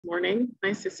Morning.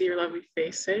 Nice to see your lovely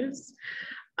faces.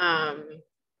 I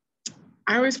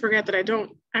always forget that I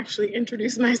don't actually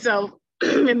introduce myself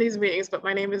in these meetings, but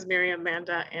my name is Miriam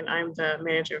Manda, and I'm the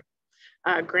manager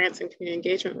of grants and community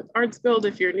engagement with ArtsBuild.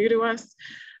 If you're new to us,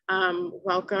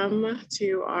 welcome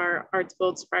to our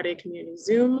ArtsBuild's Friday Community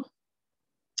Zoom.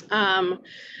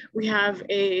 We have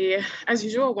as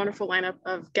usual, a wonderful lineup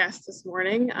of guests this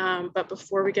morning. But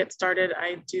before we get started,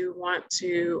 I do want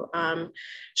to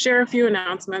share a few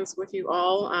announcements with you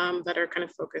all that are kind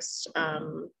of focused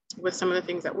with some of the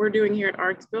things that we're doing here at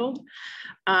ArtsBuild.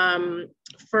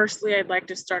 Firstly, I'd like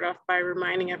to start off by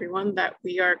reminding everyone that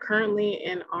we are currently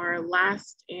in our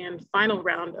last and final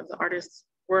round of the Artist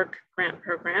Work Grant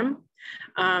Program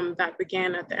that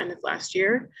began at the end of last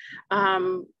year.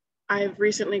 I've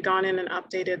recently gone in and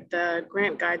updated the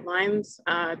grant guidelines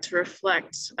to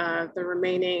reflect the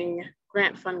remaining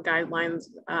grant fund guidelines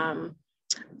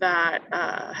that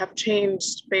have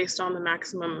changed based on the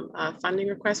maximum funding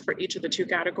request for each of the two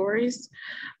categories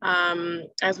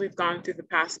as we've gone through the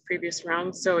previous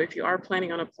rounds. So if you are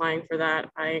planning on applying for that,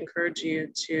 I encourage you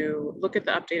to look at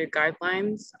the updated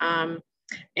guidelines.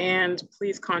 And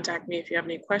please contact me if you have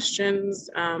any questions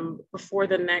before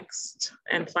the next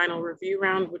and final review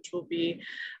round, which will be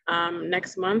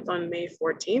next month on May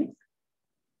 14th.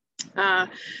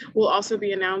 We'll also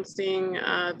be announcing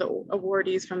the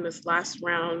awardees from this last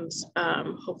round,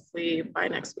 hopefully by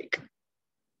next week.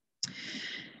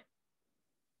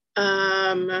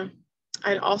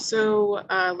 I'd also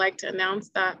like to announce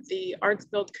that the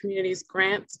ArtsBuild Communities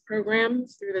Grants Program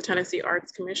through the Tennessee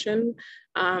Arts Commission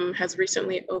has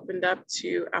recently opened up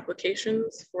to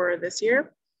applications for this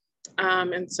year.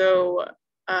 And so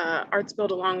ArtsBuild,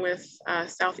 along with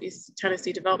Southeast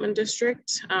Tennessee Development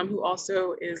District, who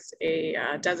also is a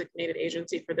designated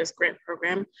agency for this grant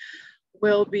program,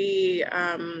 will be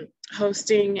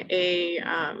hosting a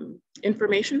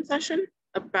information session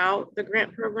about the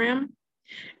grant program.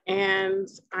 And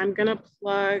I'm gonna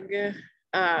plug the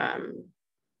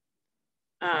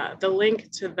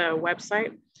link to the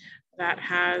website that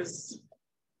has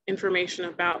information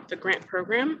about the grant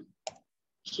program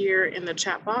here in the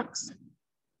chat box.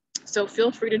 So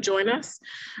feel free to join us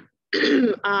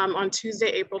on Tuesday,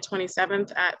 April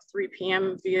 27th at 3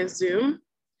 p.m. via Zoom.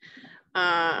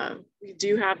 We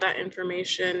do have that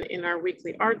information in our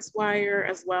weekly Arts Wire,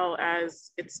 as well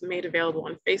as it's made available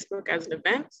on Facebook as an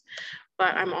event.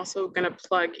 But I'm also going to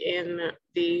plug in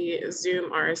the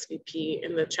Zoom RSVP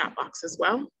in the chat box as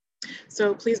well.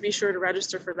 So please be sure to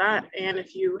register for that. And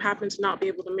if you happen to not be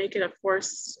able to make it, of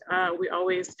course, we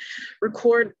always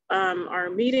record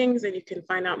our meetings, and you can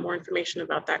find out more information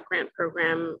about that grant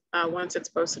program once it's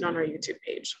posted on our YouTube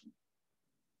page.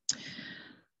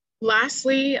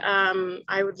 Lastly,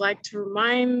 I would like to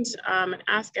remind and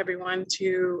ask everyone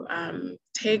to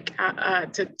take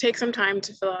some time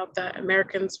to fill out the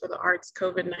Americans for the Arts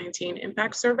COVID-19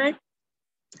 Impact Survey.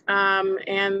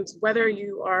 And whether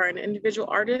you are an individual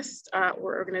artist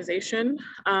or organization,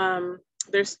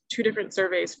 there's two different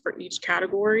surveys for each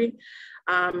category.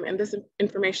 And this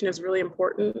information is really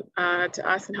important to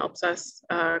us and helps us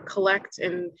collect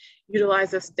and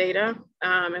utilize this data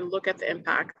and look at the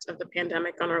impact of the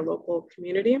pandemic on our local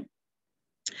community.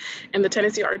 And the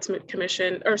Tennessee Arts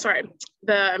Commission,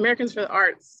 the Americans for the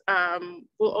Arts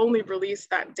will only release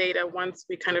that data once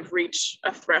we kind of reach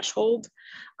a threshold.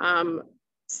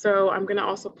 So I'm gonna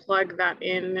also plug that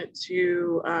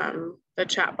into the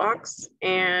chat box,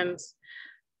 and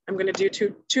I'm going to do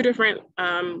two different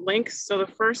links. So the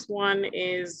first one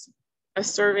is a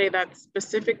survey that's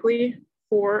specifically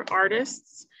for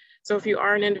artists. So if you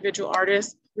are an individual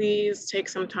artist, please take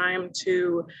some time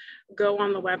to go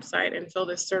on the website and fill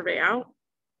this survey out,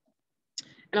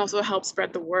 and also help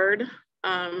spread the word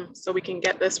so we can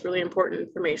get this really important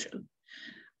information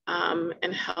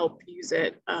and help use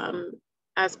it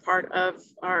as part of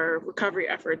our recovery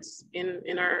efforts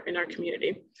in our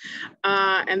community.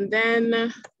 And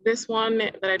then this one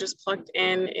that I just plugged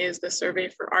in is the survey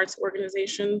for arts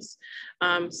organizations.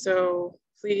 So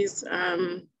please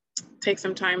take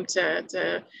some time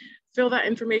to fill that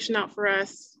information out for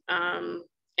us.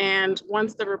 And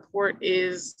once the report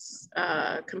is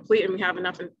complete and we have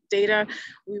enough data,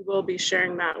 we will be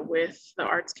sharing that with the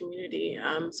arts community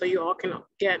so you all can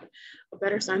get a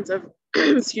better sense of,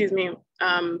 excuse me,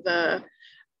 the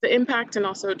impact, and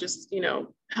also just,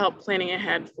 help planning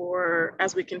ahead for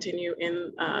as we continue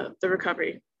in the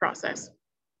recovery process.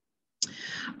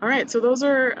 All right, so those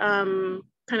are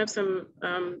kind of some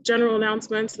general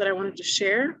announcements that I wanted to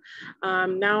share.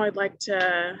 Now I'd like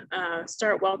to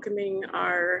start welcoming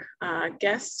our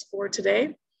guests for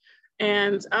today.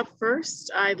 And up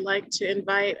first, I'd like to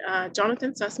invite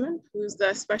Jonathan Sussman, who's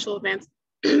the special events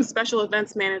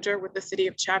manager with the City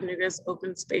of Chattanooga's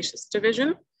Open Spaces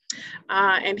Division.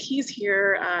 And he's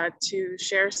here to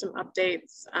share some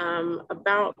updates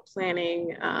about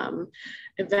planning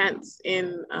events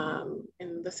in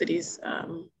the city's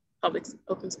public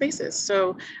open spaces.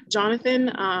 So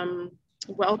Jonathan,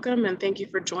 welcome and thank you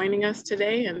for joining us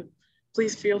today. And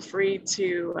please feel free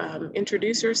to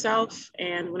introduce yourself,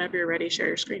 and whenever you're ready, share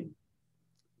your screen.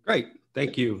 Great,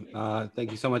 thank you.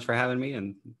 Thank you so much for having me,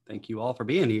 and thank you all for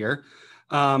being here.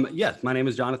 Yes, my name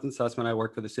is Jonathan Sussman. I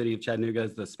work for the City of Chattanooga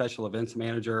as the Special Events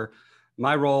Manager.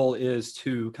 My role is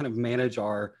to kind of manage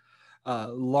our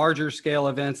larger scale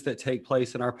events that take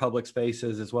place in our public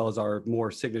spaces, as well as our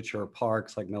more signature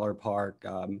parks like Miller Park,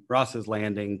 Ross's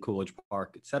Landing, Coolidge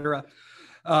Park, et cetera.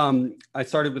 I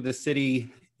started with the city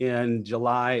in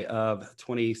July of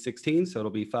 2016, so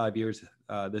it'll be 5 years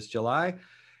this July.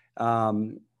 I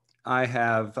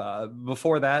have,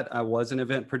 before that, I was an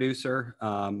event producer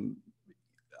on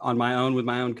my own with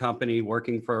my own company,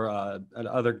 working for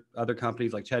other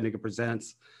companies like Chattanooga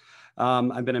Presents.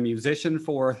 I've been a musician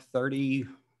for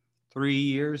 33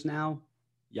 years now,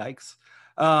 yikes.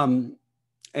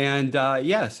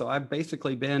 Yeah, so I've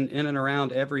basically been in and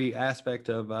around every aspect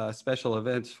of special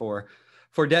events for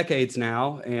decades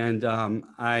now. And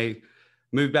I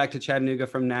moved back to Chattanooga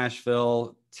from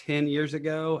Nashville 10 years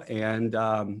ago, and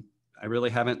I really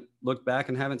haven't looked back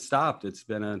and haven't stopped. It's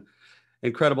been an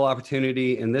incredible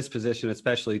opportunity in this position,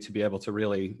 especially to be able to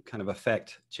really kind of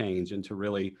affect change and to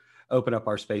really open up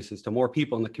our spaces to more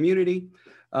people in the community.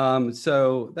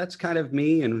 So that's kind of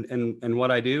me and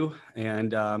what I do.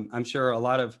 And I'm sure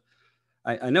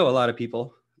I know a lot of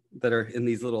people that are in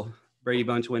these little Brady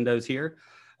Bunch windows here.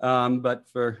 But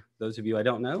for those of you I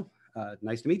don't know,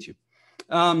 nice to meet you.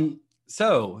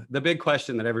 So the big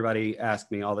question that everybody asks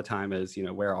me all the time is,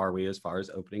 where are we as far as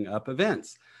opening up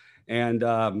events? And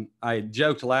I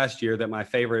joked last year that my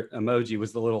favorite emoji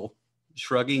was the little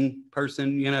shrugging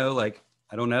person, like,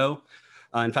 I don't know.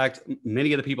 In fact,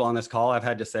 many of the people on this call, I've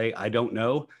had to say, I don't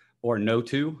know or no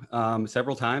to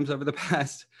several times over the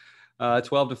past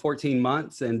 12 to 14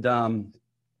 months. And,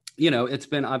 it's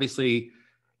been obviously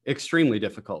extremely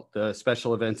difficult. The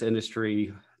special events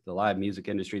industry, the live music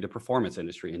industry, the performance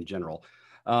industry in general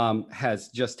has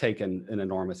just taken an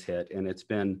enormous hit. And it's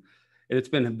been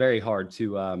very hard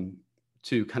to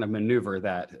kind of maneuver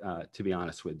that, to be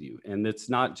honest with you. And it's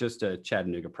not just a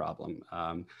Chattanooga problem.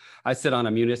 I sit on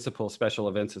a municipal special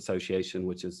events association,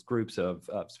 which is groups of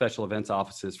special events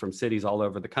offices from cities all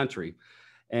over the country.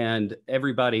 And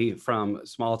everybody from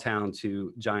small town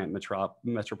to giant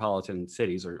metropolitan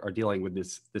cities are dealing with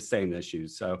the same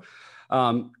issues. So,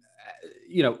 kind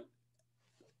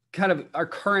of our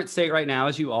current state right now,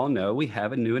 as you all know, we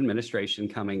have a new administration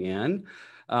coming in.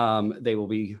 They will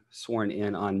be sworn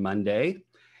in on Monday.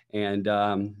 And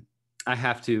I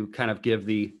have to kind of give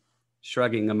the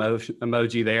shrugging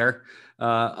emoji there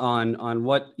on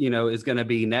what, is going to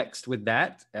be next with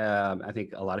that. I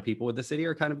think a lot of people with the city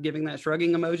are kind of giving that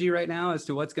shrugging emoji right now as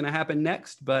to what's going to happen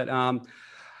next. But, our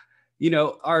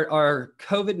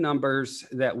COVID numbers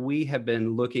that we have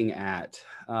been looking at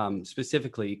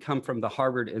specifically come from the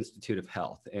Harvard Institute of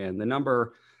Health. And the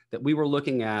number that we were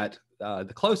looking at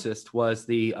the closest was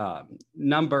the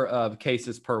number of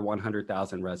cases per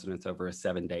 100,000 residents over a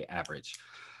 7-day average.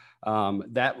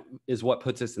 That is what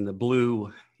puts us in the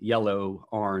blue, yellow,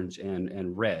 orange,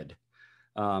 and red.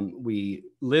 We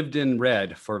lived in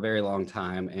red for a very long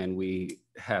time, and we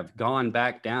have gone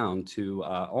back down to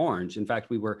orange. In fact,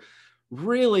 we were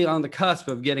really on the cusp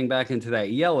of getting back into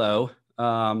that yellow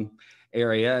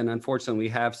area. And unfortunately, we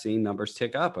have seen numbers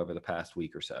tick up over the past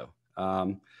week or so.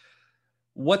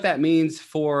 What that means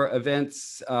for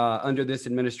events under this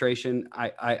administration,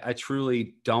 I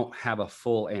truly don't have a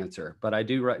full answer, but I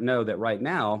do know that right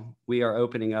now we are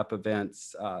opening up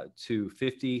events to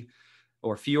 50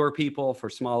 or fewer people for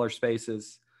smaller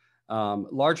spaces.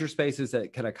 Larger spaces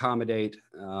that can accommodate,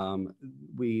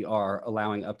 we are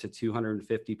allowing up to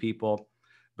 250 people.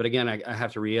 But again, I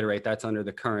have to reiterate, that's under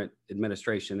the current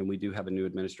administration, and we do have a new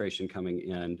administration coming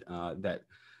in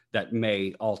that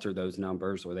may alter those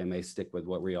numbers, or they may stick with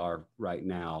what we are right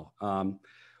now.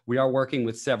 We are working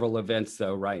with several events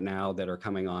though right now that are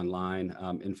coming online.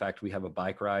 In fact, we have a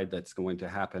bike ride that's going to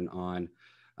happen on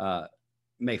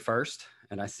May 1st.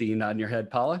 And I see you nodding your head,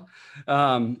 Paula,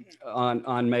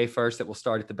 on May 1st that will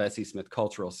start at the Bessie Smith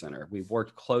Cultural Center. We've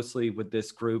worked closely with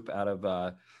this group out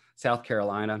of South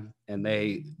Carolina, and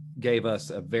they gave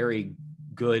us a very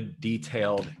good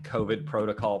detailed COVID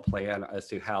protocol plan as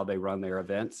to how they run their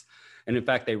events. And in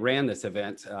fact, they ran this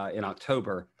event in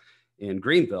October in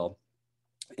Greenville,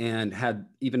 and had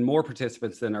even more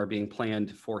participants than are being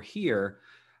planned for here.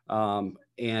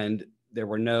 And there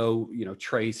were no,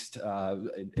 traced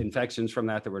infections from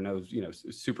that. There were no,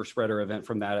 super spreader event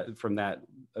from that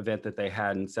event that they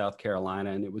had in South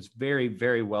Carolina. And it was very,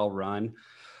 very well run.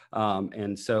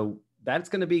 And so that's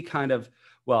going to be kind of,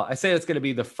 well, I say it's going to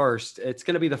be the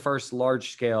first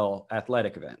large scale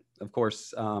athletic event. Of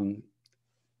course,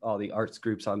 all the arts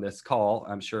groups on this call,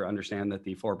 I'm sure, understand that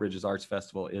the Four Bridges Arts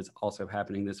Festival is also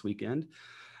happening this weekend.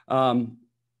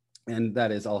 And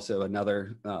that is also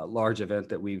another large event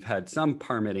that we've had some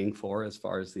permitting for as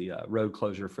far as the road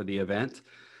closure for the event.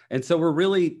 And so we're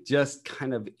really just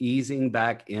kind of easing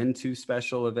back into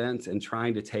special events and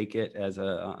trying to take it as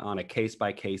on a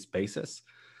case-by-case basis.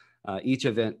 Each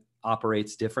event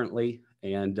operates differently.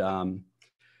 And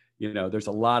there's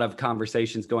a lot of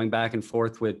conversations going back and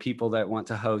forth with people that want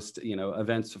to host,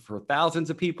 events for thousands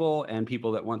of people and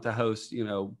people that want to host,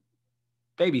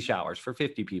 baby showers for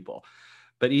 50 people.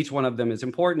 But each one of them is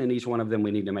important, and each one of them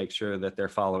we need to make sure that they're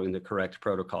following the correct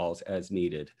protocols as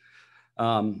needed.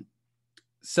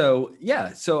 So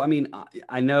I mean,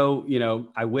 I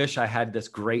know, I wish I had this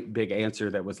great big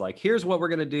answer that was like, here's what we're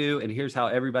going to do, and here's how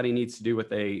everybody needs to do what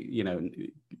they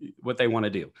want to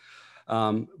do.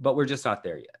 But we're just not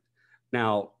there yet.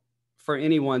 Now, for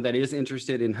anyone that is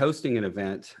interested in hosting an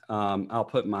event, I'll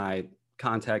put my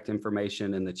contact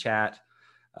information in the chat.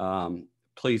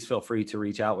 Please feel free to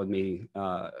reach out with me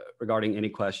regarding any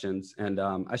questions. And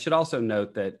I should also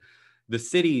note that the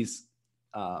city's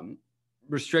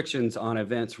restrictions on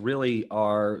events really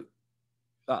are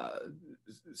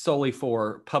solely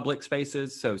for public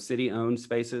spaces, so city-owned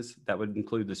spaces. That would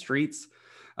include the streets,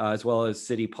 as well as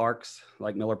city parks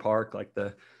like Miller Park, like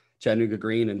the Chattanooga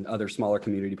Green, and other smaller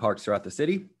community parks throughout the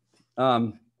city.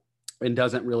 It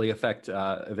doesn't really affect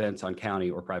events on county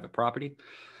or private property.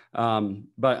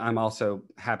 But I'm also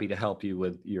happy to help you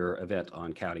with your event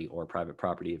on county or private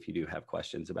property if you do have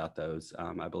questions about those.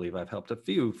 I believe I've helped a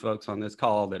few folks on this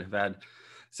call that have had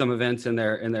some events in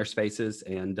their spaces,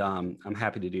 and I'm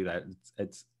happy to do that.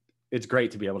 It's great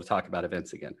to be able to talk about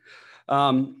events again.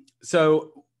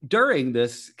 So during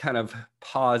this kind of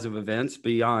pause of events,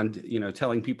 beyond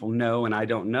telling people no and I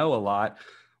don't know a lot,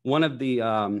 one of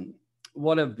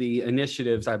the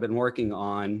initiatives I've been working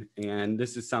on, and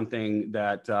this is something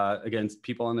that, again,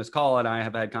 people on this call and I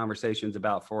have had conversations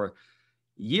about for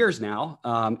years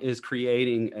now, is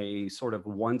creating a sort of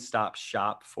one-stop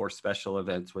shop for special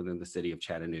events within the city of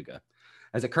Chattanooga.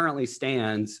 As it currently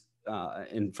stands,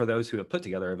 and for those who have put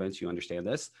together events, you understand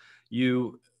this,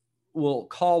 you will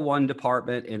call one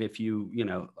department, and if you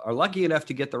are lucky enough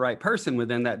to get the right person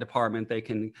within that department, they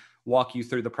can walk you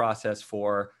through the process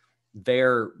for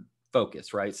their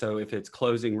focus, right? So if it's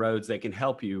closing roads, they can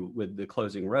help you with the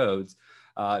closing roads.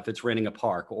 If it's renting a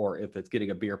park, or if it's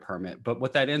getting a beer permit. But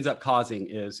what that ends up causing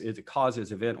is it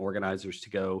causes event organizers to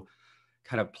go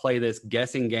kind of play this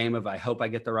guessing game of, I hope I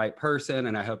get the right person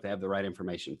and I hope they have the right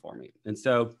information for me. And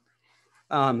so,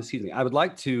 I would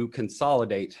like to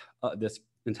consolidate this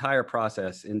entire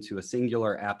process into a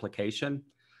singular application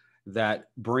that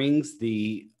brings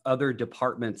the other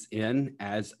departments in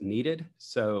as needed.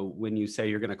 So when you say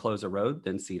you're going to close a road,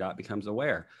 then CDOT becomes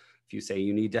aware. If you say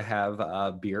you need to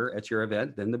have beer at your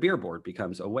event, then the beer board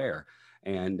becomes aware,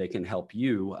 and they can help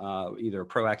you either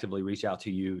proactively reach out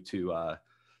to you to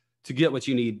get what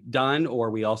you need done,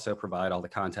 or we also provide all the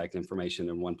contact information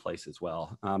in one place as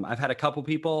well. I've had a couple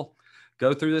people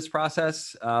go through this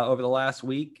process over the last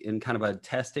week in kind of a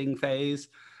testing phase.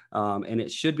 And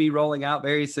it should be rolling out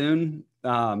very soon.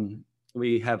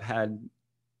 We have had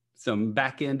some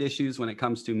back-end issues when it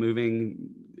comes to moving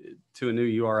to a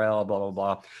new URL, blah, blah,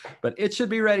 blah. But it should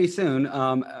be ready soon.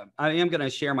 I am going to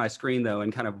share my screen, though,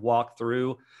 and kind of walk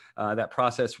through that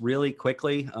process really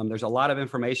quickly. There's a lot of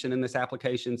information in this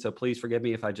application, so please forgive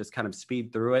me if I just kind of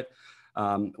speed through it.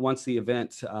 Once the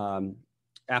event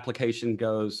application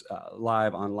goes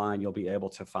live online, you'll be able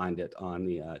to find it on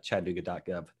the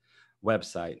chattanooga.gov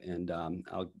website, and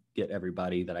I'll get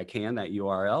everybody that I can that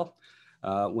URL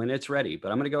when it's ready.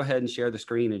 But I'm going to go ahead and share the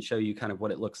screen and show you kind of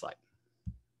what it looks like.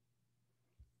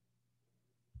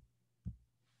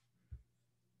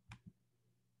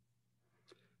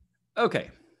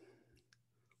 Okay,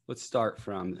 let's start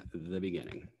from the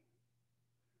beginning.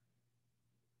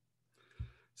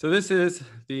 So this is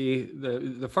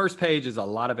the first page is a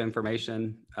lot of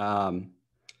information.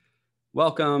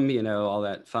 Welcome, all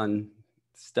that fun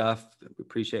stuff. We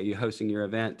appreciate you hosting your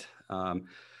event.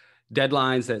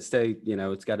 Deadlines that say,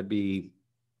 it's got to be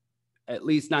at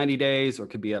least 90 days or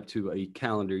could be up to a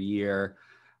calendar year.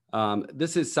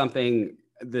 This is something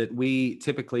that we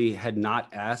typically had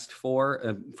not asked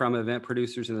for from event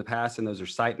producers in the past, and those are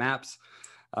sitemaps.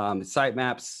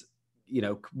 Sitemaps, you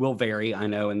know, will vary, I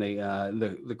know, in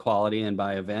the quality and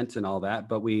by event and all that,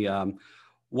 but we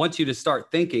want you to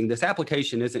start thinking this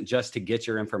application isn't just to get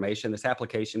your information. This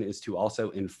application is to also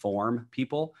inform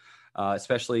people,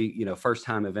 especially, you know,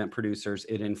 first-time event producers.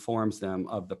 It informs them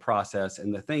of the process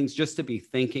and the things just to be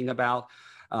thinking about.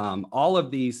 All of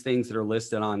these things that are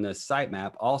listed on this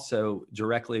sitemap also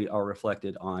directly are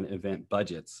reflected on event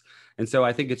budgets. And so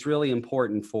I think it's really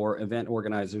important for event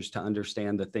organizers to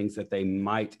understand the things that they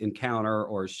might encounter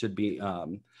or should be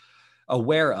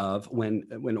aware of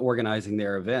when organizing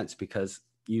their events, because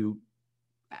you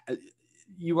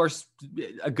are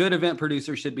a good event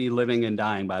producer should be living and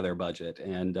dying by their budget.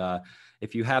 And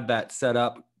if you have that set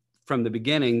up from the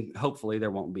beginning, hopefully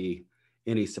there won't be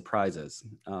any surprises.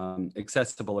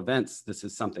 Accessible events, this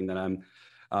is something that I'm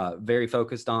very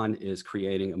focused on, is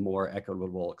creating a more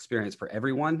equitable experience for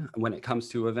everyone when it comes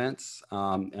to events.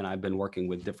 And I've been working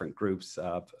with different groups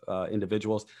of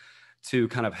individuals to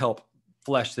kind of help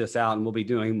flesh this out. And we'll be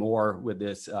doing more with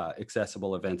this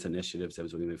accessible events initiatives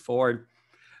as we move forward.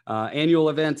 Annual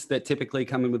events that typically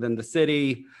come in within the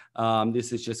city.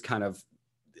 This is just kind of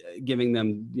giving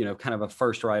them, you know, kind of a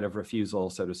first right of refusal,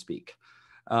 so to speak.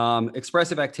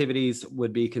 Expressive activities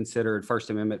would be considered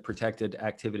First Amendment protected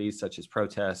activities, such as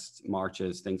protests,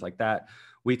 marches, things like that.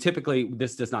 We typically,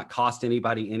 this does not cost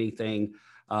anybody anything.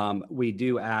 We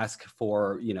do ask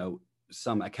for, you know,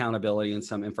 some accountability and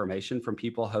some information from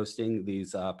people hosting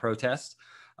these protests.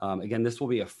 Again, this will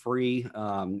be a free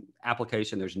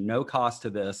application. There's no cost to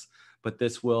this, but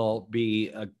this will be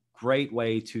a great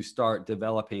way to start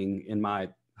developing, in my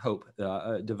hope,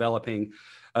 developing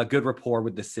a good rapport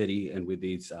with the city and with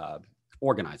these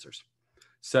organizers.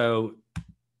 So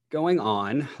going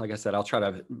on, like I said, I'll try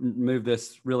to move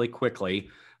this really quickly.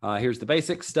 Here's the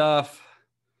basic stuff.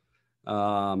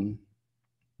 Again,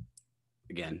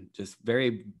 just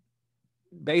very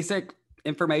basic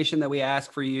information that we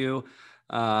ask for you.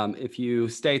 If you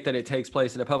state that it takes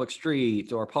place at a public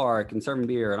street or park and serving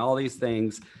beer and all these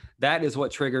things, that is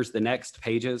what triggers the next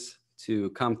pages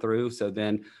to come through. So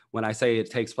then when I say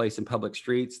it takes place in public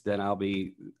streets, then I'll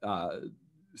be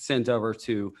sent over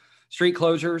to street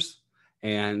closures,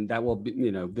 and that will be,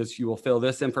 you know, this, you will fill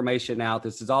this information out.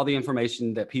 This is all the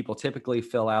information that people typically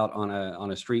fill out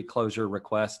on a street closure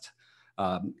request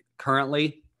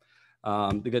currently.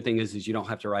 The good thing is you don't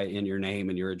have to write in your name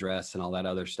and your address and all that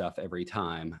other stuff every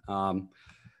time.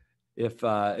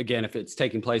 Again, if it's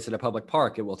taking place at a public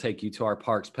park, it will take you to our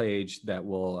parks page that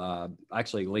will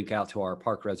actually link out to our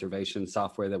park reservation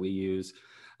software that we use.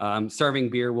 Serving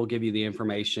beer will give you the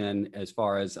information as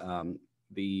far as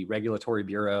the Regulatory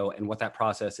Bureau and what that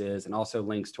process is, and also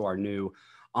links to our new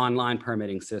online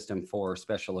permitting system for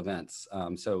special events.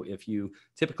 So if you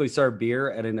typically serve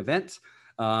beer at an event,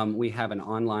 we have an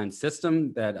online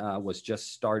system that was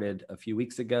just started a few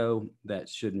weeks ago that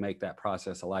should make that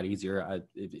process a lot easier.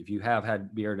 If you have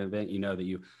had beer at an event, you know that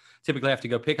you typically have to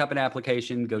go pick up an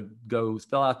application, go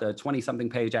fill out the 20-something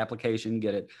page application,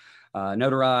 get it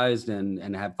notarized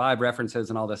and have 5 references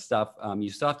and all this stuff. You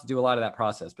still have to do a lot of that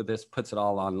process, but this puts it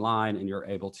all online and you're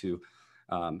able to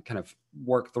kind of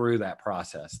work through that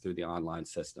process through the online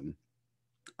system.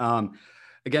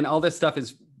 Again, all this stuff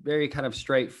is very kind of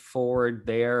straightforward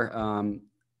there.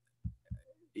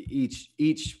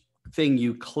 Each thing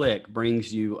you click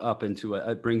brings you up into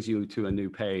brings you to a new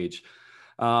page.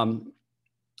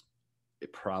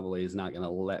 It probably is not going to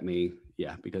let me,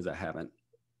 because I haven't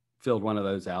filled one of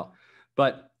those out.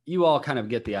 But you all kind of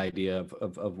get the idea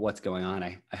of what's going on,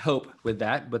 I hope, with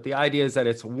that. But the idea is that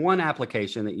it's one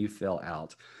application that you fill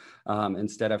out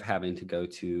instead of having to go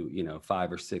to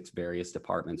 5 or 6 various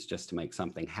departments just to make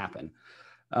something happen.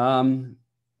 So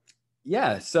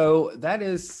that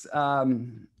is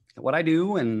what I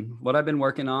do and what I've been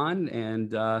working on.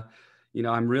 And,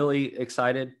 I'm really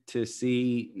excited to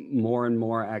see more and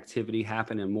more activity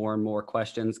happen and more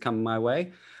questions come my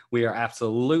way. We are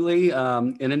absolutely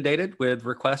inundated with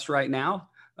requests right now.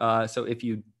 So if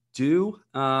you do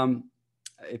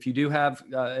have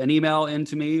an email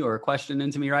into me or a question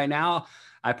into me right now,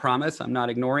 I promise I'm not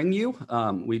ignoring you.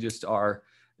 We just are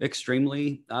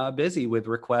extremely busy with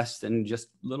requests and just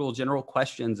little general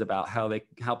questions about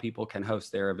how people can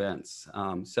host their events.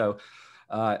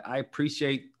 I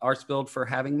appreciate ArtsBuild for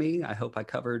having me. I hope I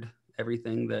covered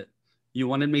everything that you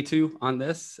wanted me to on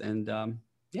this. And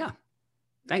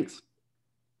thanks.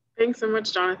 Thanks so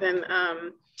much, Jonathan.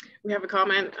 We have a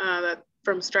comment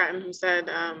from Stratton who said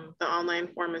the online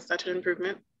form is such an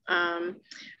improvement.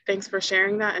 Thanks for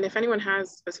sharing that. And if anyone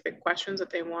has specific questions that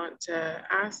they want to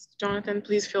ask Jonathan,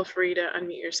 please feel free to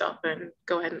unmute yourself and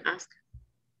go ahead and ask.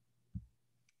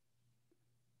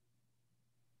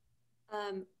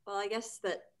 Well, I guess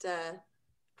that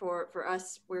for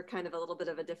us, we're kind of a little bit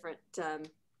of a different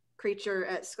creature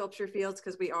at Sculpture Fields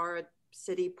because we are a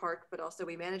city park, but also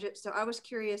we manage it. So I was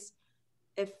curious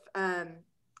if how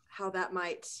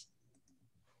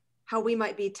we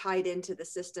might be tied into the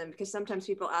system, because sometimes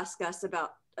people ask us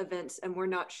about events and we're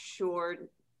not sure,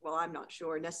 well, I'm not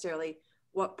sure necessarily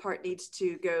what part needs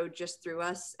to go just through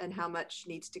us and how much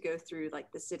needs to go through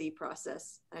like the city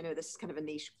process. I know this is kind of a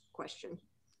niche question.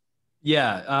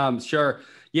 Yeah, sure.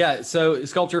 Yeah, so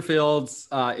Sculpture Fields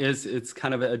it's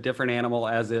kind of a different animal,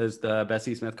 as is the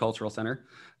Bessie Smith Cultural Center.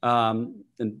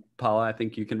 And Paula, I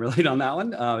think you can relate on that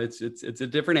one. It's a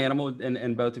different animal,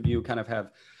 and both of you kind of have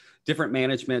different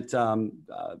management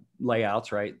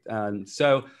layouts, right?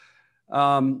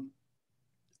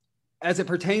 As it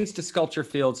pertains to Sculpture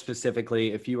Field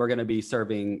specifically, if you are going to be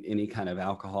serving any kind of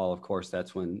alcohol, of course,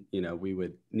 that's when, we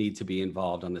would need to be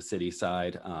involved on the city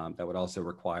side. That would also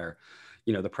require,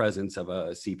 the presence of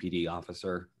a CPD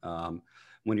officer.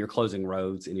 When you're closing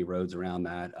roads, any roads around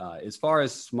that. As far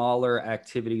as smaller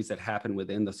activities that happen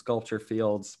within the Sculpture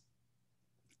Fields,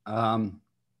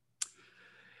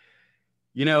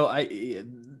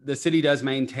 the city does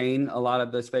maintain a lot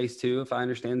of the space too, if I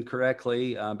understand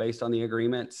correctly, based on the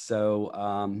agreement.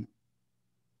 So,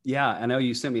 yeah, I know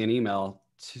you sent me an email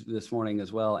this morning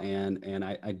as well, and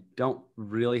I don't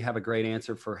really have a great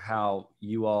answer for how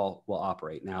you all will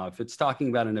operate. Now, if it's talking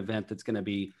about an event that's going to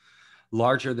be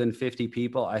larger than 50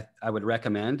 people, I would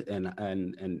recommend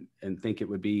and think it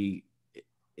would be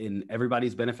in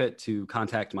everybody's benefit to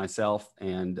contact myself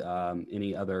and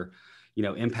any other,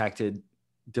 impacted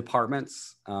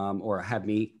departments, or have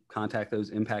me contact those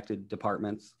impacted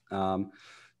departments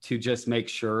to just make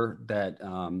sure that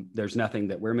there's nothing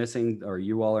that we're missing or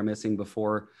you all are missing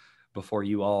before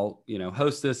you all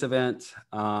host this event,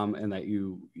 and that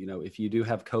if you do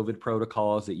have COVID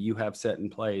protocols that you have set in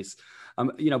place,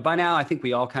 by now I think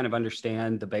we all kind of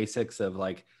understand the basics of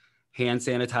like hand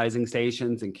sanitizing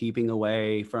stations and keeping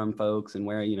away from folks and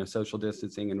wearing, social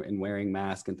distancing and wearing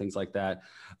masks and things like that.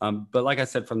 But like I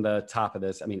said, from the top of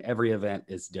this, I mean, every event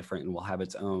is different and will have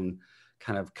its own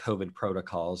kind of COVID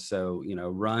protocols. So,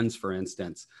 runs, for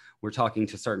instance, we're talking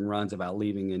to certain runs about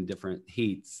leaving in different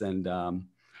heats. And I'm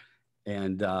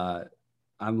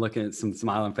looking at some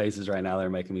smiling faces right now. They're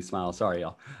making me smile. Sorry,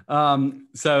 y'all.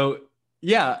 So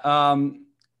yeah,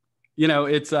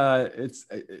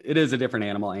 it is a different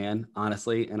animal, Anne,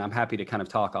 honestly, and I'm happy to kind of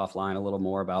talk offline a little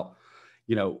more about,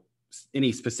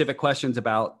 any specific questions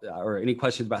about, or any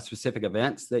questions about specific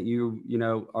events that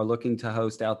you are looking to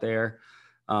host out there.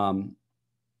 Yeah,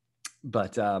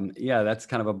 that's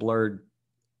kind of a blurred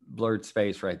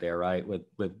space right there, right?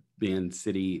 With being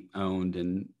city owned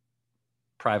and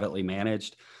privately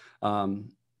managed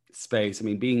space. I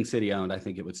mean, being city owned, I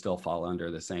think it would still fall under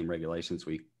the same regulations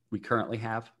we currently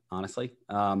have, honestly,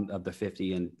 of the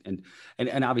 50 and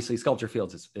obviously Sculpture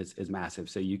Fields is massive.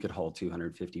 So you could hold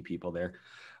 250 people there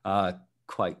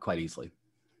quite easily.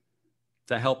 Does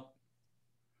that help?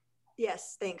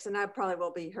 Yes, thanks. And I probably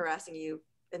will be harassing you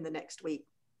in the next week.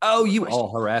 Oh, you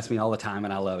all harass me all the time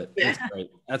and I love it. Yeah. It's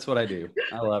great. That's what I do.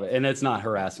 I love it. And it's not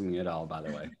harassing me at all, by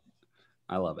the way.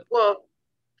 I love it. Well,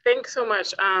 thanks so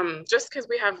much. Just because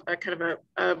we have a kind of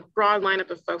a broad lineup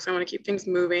of folks, I want to keep things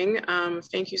moving.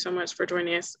 Thank you so much for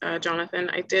joining us, Jonathan.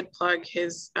 I did plug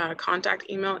his contact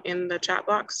email in the chat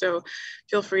box, so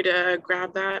feel free to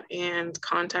grab that and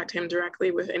contact him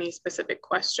directly with any specific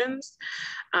questions.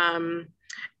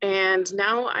 And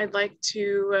now I'd like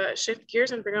to shift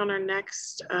gears and bring on our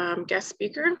next guest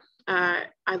speaker.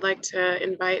 I'd like to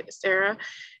invite Sarah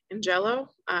Angelo.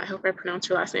 I hope I pronounced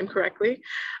her last name correctly.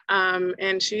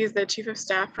 And she's the Chief of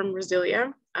Staff from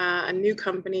Resilia, a new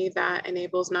company that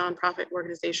enables nonprofit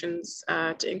organizations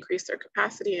to increase their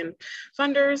capacity and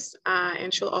funders.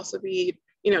 And she'll also be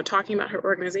talking about her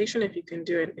organization, if you can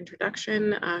do an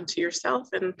introduction to yourself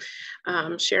and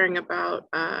sharing about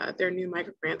their new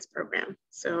microgrants program.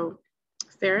 So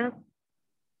Sarah,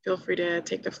 feel free to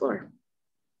take the floor.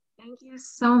 Thank you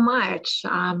so much.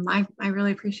 I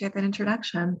really appreciate that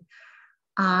introduction.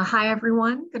 Hi,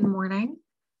 everyone. Good morning.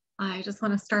 I just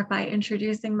want to start by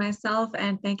introducing myself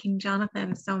and thanking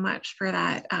Jonathan so much for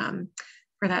that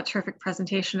terrific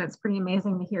presentation. It's pretty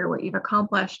amazing to hear what you've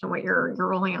accomplished and what you're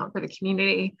rolling out for the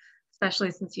community, especially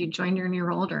since you joined your new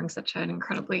role during such an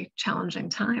incredibly challenging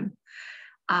time.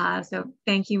 So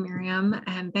thank you, Miriam,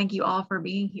 and thank you all for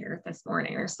being here this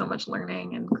morning. There's so much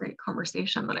learning and great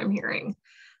conversation that I'm hearing.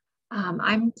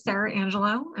 I'm Sarah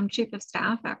Angelo. I'm Chief of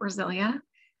Staff at Resilia.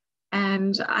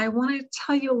 And I want to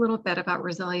tell you a little bit about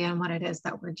Resilia and what it is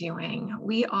that we're doing.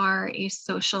 We are a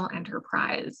social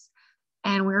enterprise,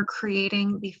 and we're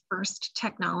creating the first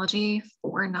technology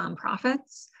for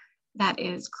nonprofits that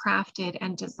is crafted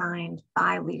and designed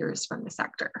by leaders from the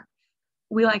sector.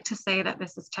 We like to say that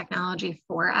this is technology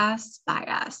for us, by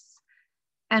us.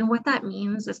 And what that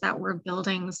means is that we're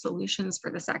building solutions for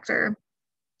the sector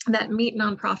that meet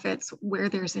nonprofits where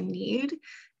there's a need.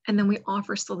 And then we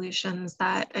offer solutions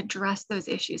that address those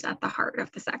issues at the heart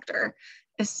of the sector,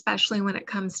 especially when it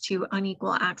comes to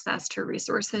unequal access to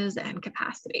resources and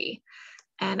capacity.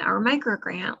 And our micro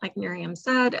grant, like Miriam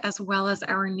said, as well as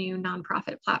our new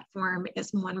nonprofit platform,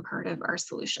 is one part of our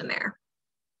solution there.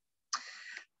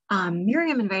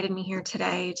 Miriam invited me here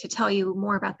today to tell you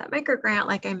more about that micro grant,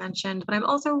 like I mentioned, but I'm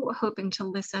also hoping to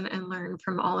listen and learn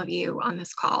from all of you on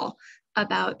this call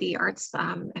about the arts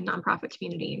and nonprofit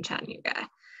community in Chattanooga.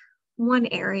 One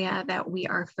area that we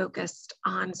are focused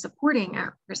on supporting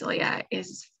at Resilia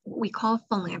is what we call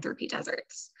philanthropy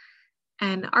deserts.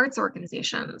 And arts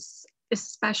organizations,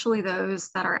 especially those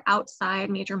that are outside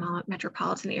major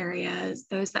metropolitan areas,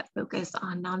 those that focus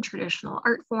on non-traditional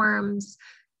art forms,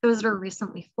 those that are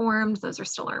recently formed, those are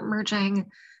still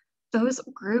emerging, those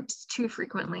groups too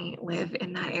frequently live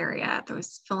in that area,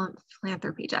 those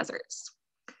philanthropy deserts.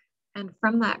 And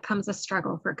from that comes a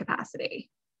struggle for capacity.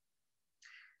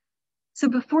 So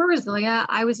before Resilia,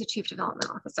 I was a chief development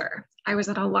officer. I was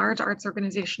at a large arts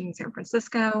organization in San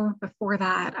Francisco. Before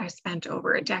that, I spent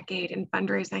over a decade in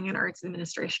fundraising and arts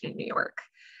administration in New York.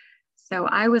 So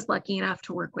I was lucky enough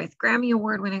to work with Grammy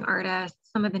Award-winning artists,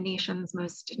 some of the nation's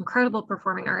most incredible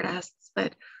performing artists,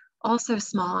 but also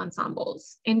small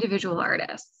ensembles, individual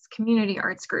artists, community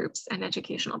arts groups, and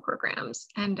educational programs.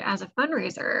 And as a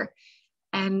fundraiser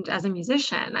and as a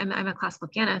musician, I'm a classical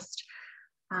pianist,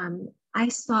 I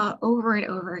saw over and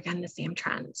over again the same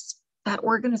trends, that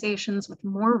organizations with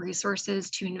more resources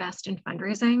to invest in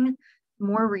fundraising,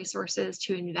 more resources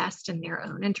to invest in their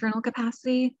own internal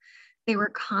capacity, they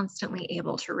were constantly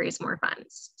able to raise more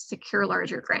funds, secure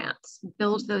larger grants,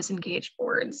 build those engaged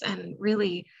boards, and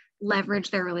really leverage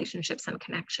their relationships and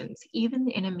connections, even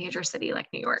in a major city like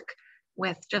New York,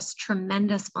 with just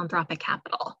tremendous philanthropic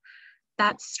capital.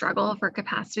 That struggle for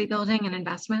capacity building and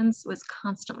investments was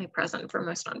constantly present for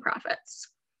most nonprofits.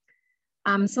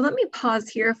 So let me pause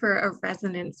here for a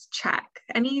resonance check.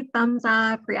 Any thumbs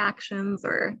up, reactions,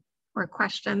 or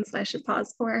questions I should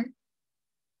pause for?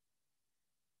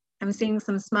 I'm seeing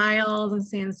some smiles, I'm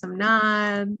seeing some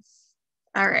nods.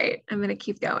 All right, I'm gonna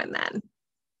keep going then.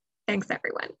 Thanks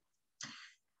everyone.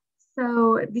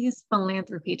 So these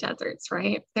philanthropy deserts,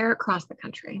 right? They're across the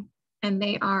country. And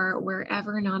they are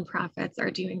wherever nonprofits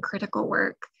are doing critical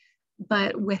work,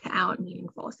 but without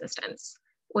meaningful assistance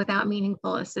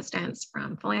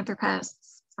from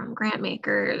philanthropists, from grant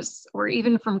makers, or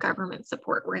even from government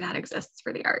support where that exists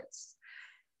for the arts.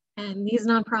 And these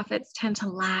nonprofits tend to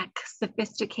lack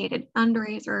sophisticated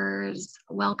fundraisers,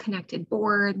 well-connected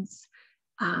boards,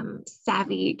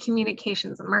 savvy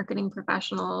communications and marketing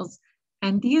professionals.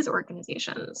 And these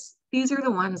organizations, these are the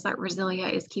ones that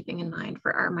Resilia is keeping in mind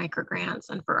for our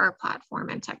microgrants and for our platform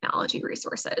and technology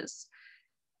resources.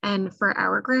 And for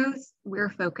our growth, we're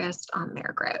focused on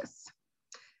their growth.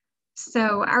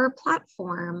 So our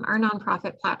platform, our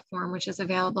nonprofit platform, which is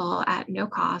available at no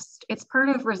cost, it's part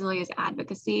of Resilia's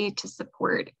advocacy to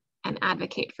support and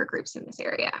advocate for groups in this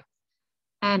area.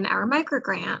 And our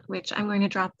microgrant, which I'm going to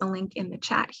drop the link in the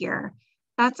chat here,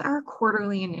 that's our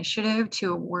quarterly initiative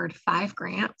to award 5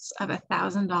 grants of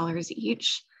 $1,000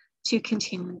 each to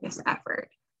continue this effort.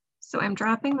 So I'm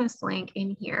dropping this link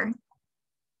in here.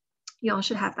 You all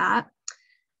should have that.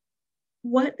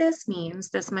 What this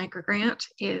means, this microgrant,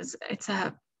 is it's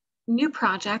a new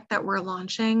project that we're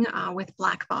launching with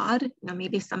Blackbaud.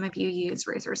 Maybe some of you use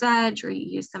Razor's Edge or you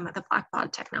use some of the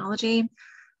Blackbaud technology.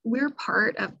 We're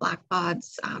part of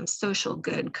Blackbaud's social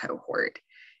good cohort.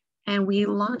 And we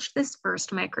launched this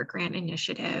first microgrant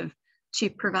initiative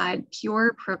to provide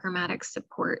pure programmatic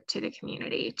support to the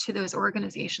community, to those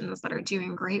organizations that are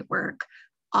doing great work,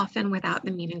 often without the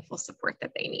meaningful support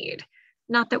that they need.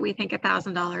 Not that we think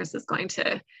 $1,000 is going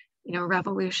to,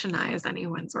 revolutionize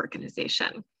anyone's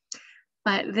organization,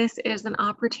 but this is an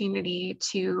opportunity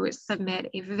to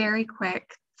submit a very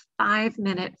quick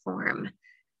 5-minute form.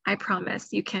 I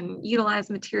promise you can utilize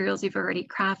materials you've already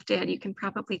crafted. You can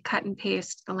probably cut and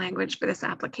paste the language for this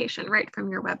application right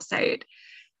from your website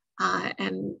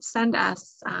and send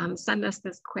us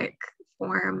this quick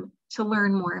form to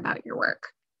learn more about your work.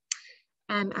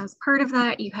 And as part of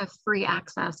that, you have free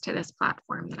access to this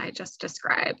platform that I just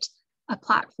described. a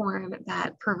platform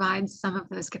that provides some of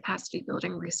those capacity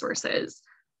building resources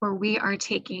where we are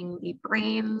taking the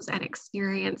brains and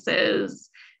experiences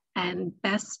and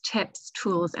best tips,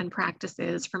 tools, and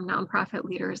practices from nonprofit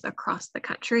leaders across the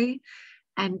country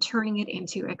and turning it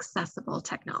into accessible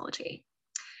technology.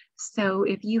 So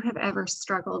if you have ever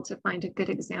struggled to find a good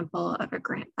example of a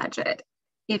grant budget,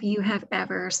 if you have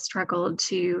ever struggled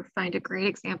to find a great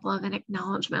example of an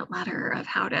acknowledgement letter of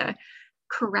how to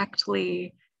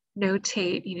correctly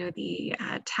notate, the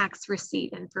tax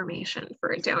receipt information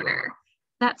for a donor,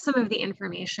 that's some of the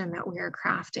information that we are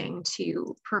crafting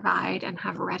to provide and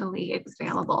have readily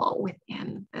available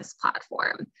within this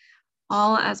platform,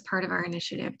 all as part of our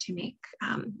initiative to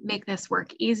make this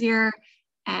work easier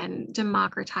and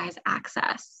democratize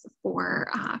access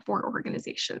for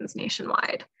organizations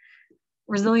nationwide.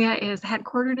 Resilia is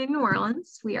headquartered in New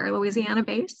Orleans. We are Louisiana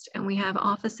based, and we have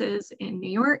offices in New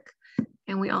York,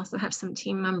 and we also have some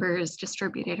team members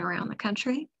distributed around the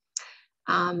country.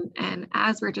 And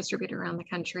as we're distributed around the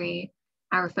country,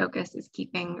 our focus is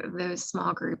keeping those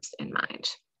small groups in mind.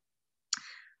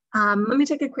 Let me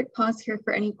take a quick pause here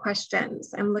for any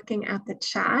questions. I'm looking at the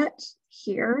chat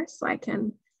here so I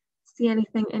can see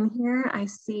anything in here. I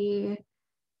see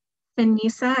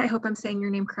Finisa. I hope I'm saying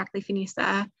your name correctly,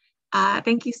 Finisa.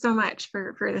 Thank you so much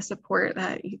for the support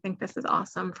that you think this is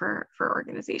awesome for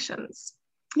organizations.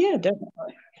 Yeah,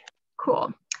 definitely.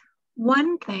 Cool.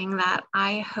 One thing that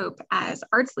I hope as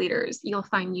arts leaders you'll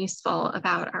find useful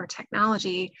about our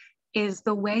technology is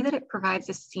the way that it provides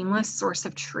a seamless source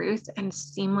of truth and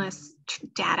seamless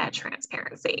data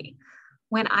transparency.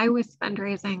 When I was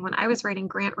fundraising, when I was writing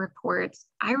grant reports,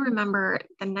 I remember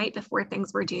the night before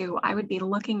things were due, I would be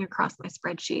looking across my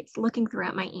spreadsheets, looking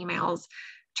throughout my emails,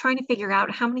 trying to figure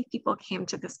out how many people came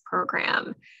to this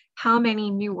program, how many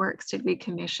new works did we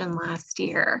commission last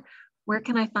year, where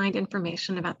can I find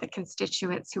information about the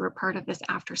constituents who were part of this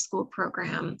after-school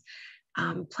program.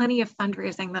 Plenty of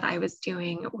fundraising that I was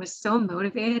doing was so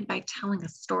motivated by telling a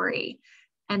story,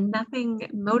 and nothing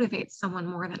motivates someone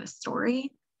more than a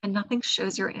story, and nothing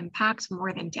shows your impact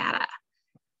more than data.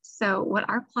 So what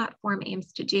our platform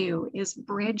aims to do is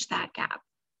bridge that gap,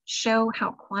 show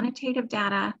how quantitative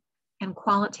data and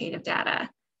qualitative data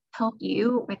help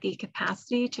you with the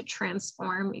capacity to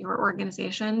transform your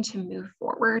organization to move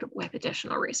forward with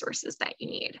additional resources that you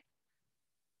need.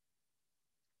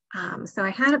 So I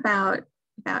had about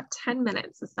 10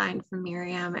 minutes assigned from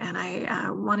Miriam, and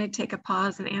I want to take a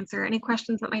pause and answer any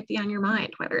questions that might be on your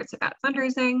mind, whether it's about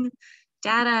fundraising,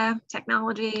 data,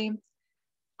 technology,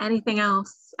 anything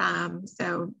else.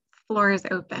 So floor is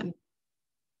open.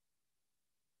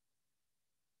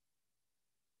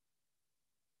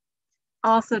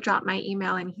 I'll also drop my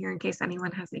email in here in case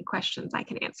anyone has any questions I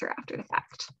can answer after the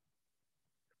fact.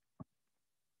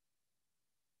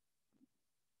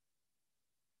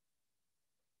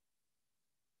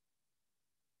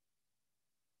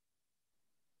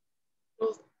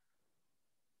 Well,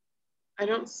 I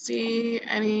don't see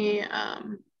any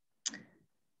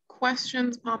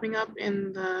questions popping up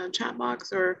in the chat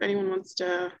box, or if anyone wants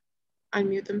to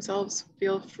unmute themselves,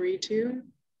 feel free to.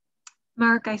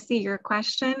 Mark, I see your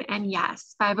question, and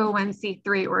yes,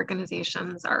 501c3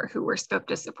 organizations are who we're scoped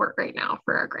to support right now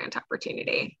for our grant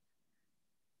opportunity.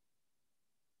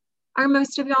 Are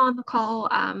most of y'all on the call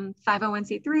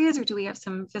 501c3s, or do we have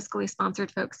some fiscally sponsored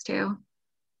folks too?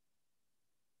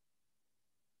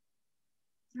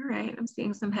 All right, I'm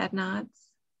seeing some head nods.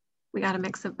 We got a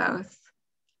mix of both.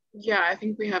 Yeah, I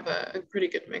think we have a pretty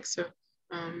good mix of,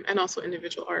 and also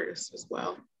individual artists as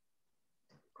well.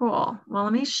 Cool. Well,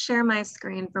 let me share my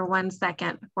screen for 1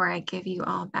 second before I give you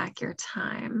all back your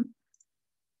time.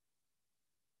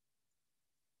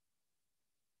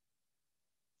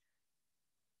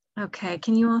 Okay,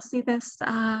 can you all see this,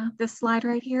 this slide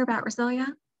right here about Resilia?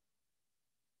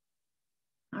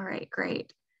 All right,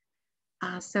 great.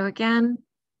 So again,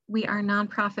 we are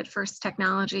nonprofit first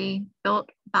technology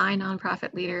built by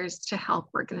nonprofit leaders to help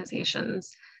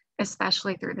organizations,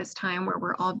 especially through this time where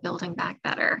we're all building back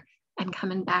better and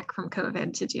coming back from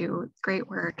COVID to do great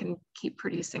work and keep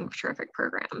producing terrific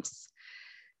programs.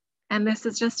 And this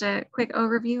is just a quick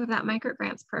overview of that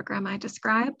microgrants program I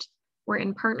described. We're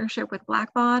in partnership with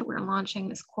Blackbaud. We're launching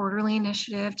this quarterly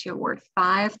initiative to award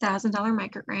 $5,000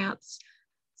 microgrants.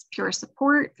 It's pure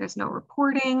support. There's no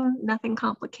reporting, nothing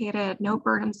complicated, no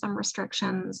burdensome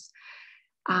restrictions.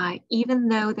 Even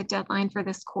though the deadline for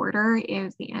this quarter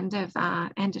is the end of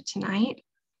tonight,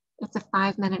 it's a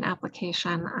 5-minute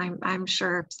application. I'm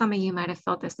sure some of you might have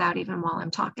filled this out even while I'm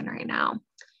talking right now.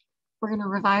 We're going to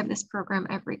revive this program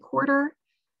every quarter.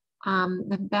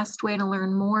 The best way to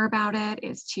learn more about it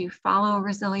is to follow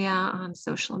Resilia on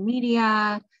social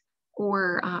media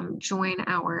or join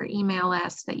our email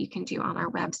list that you can do on our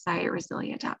website,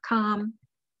 resilia.com.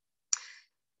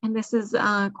 And this is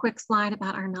a quick slide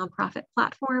about our nonprofit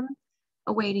platform,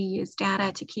 a way to use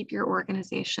data to keep your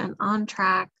organization on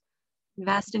track,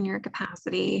 invest in your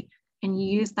capacity, and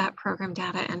use that program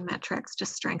data and metrics to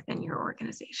strengthen your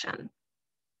organization.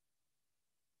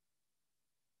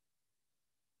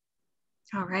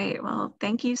 All right, well,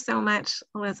 thank you so much,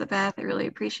 Elizabeth. I really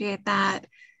appreciate that.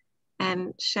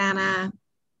 And Shanna,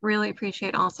 really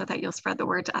appreciate also that you'll spread the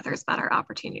word to others about our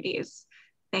opportunities.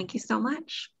 Thank you so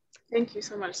much. Thank you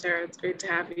so much, Sarah. It's great to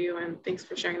have you, and thanks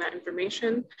for sharing that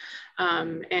information.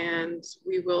 And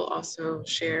we will also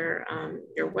share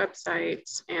your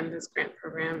website and this grant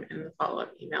program in the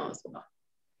follow-up email as well.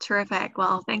 Terrific.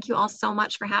 Well, thank you all so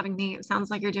much for having me. It sounds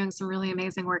like you're doing some really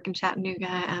amazing work in Chattanooga,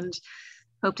 and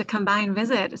hope to come by and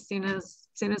visit as soon as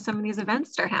some of these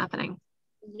events start happening.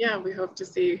 Yeah, we hope to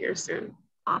see you here soon.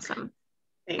 Awesome.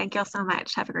 Thank you all so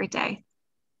much. Have a great day.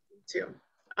 You too.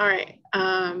 All right,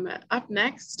 up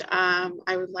next, I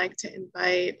would like to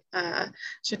invite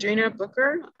Shadrina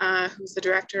Booker, who's the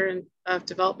Director of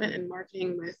Development and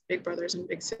Marketing with Big Brothers and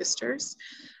Big Sisters.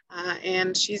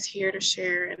 And she's here to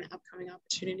share an upcoming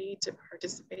opportunity to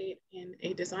participate in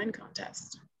a design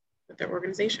contest with their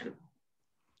organization.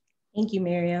 Thank you,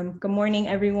 Miriam. Good morning,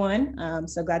 everyone.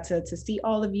 So glad to see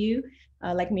all of you.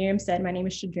 Like Miriam said, my name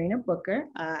is Shadrina Booker.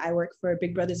 I work for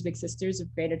Big Brothers Big Sisters of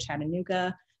Greater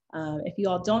Chattanooga. If you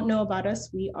all don't know about us,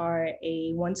 we are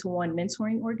a one-to-one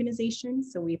mentoring organization.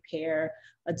 So we pair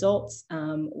adults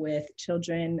with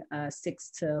children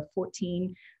 6 to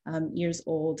 14 years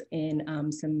old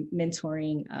in some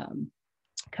mentoring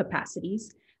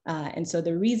capacities. And so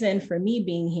the reason for me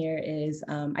being here is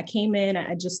I came in,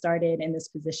 I just started in this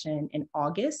position in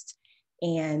August,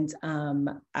 and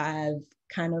I've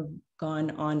kind of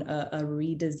gone on a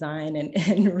redesign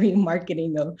and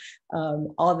remarketing of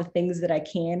all the things that I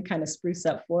can kind of spruce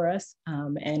up for us.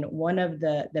 And one of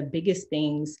the biggest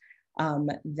things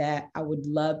that I would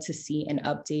love to see an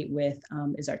update with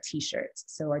is our t-shirts.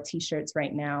 So our t-shirts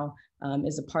right now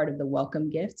is a part of the welcome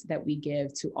gift that we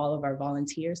give to all of our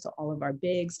volunteers, to all of our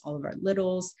bigs, all of our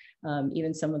littles,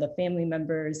 even some of the family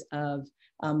members of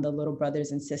the little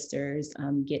brothers and sisters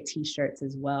get t-shirts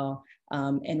as well.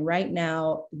 And right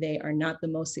now, they are not the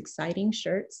most exciting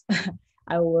shirts.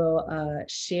 I will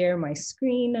share my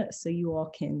screen so you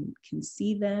all can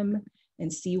see them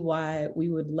and see why we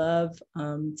would love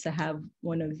to have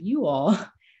one of you all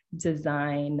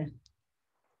design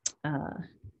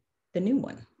the new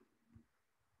one.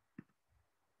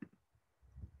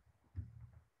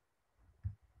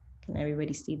 Can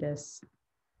everybody see this?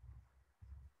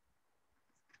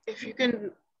 If you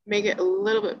can make it a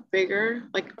little bit bigger,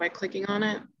 like by clicking on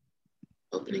it,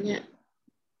 opening it.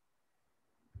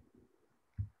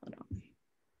 Hold on.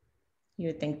 You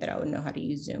would think that I would know how to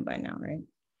use Zoom by now, right?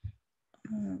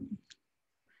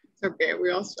 It's okay,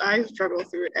 I struggle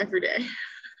through it every day.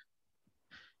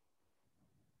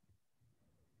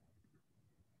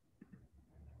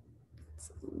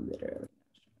 It's literally.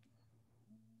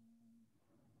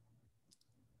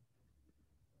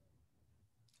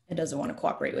 It doesn't want to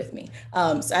cooperate with me.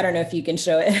 So I don't know if you can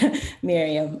show it,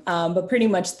 Miriam, but pretty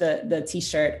much the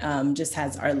t-shirt just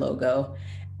has our logo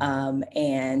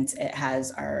and it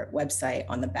has our website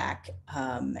on the back.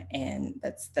 And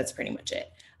that's pretty much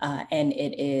it. And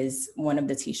it is, one of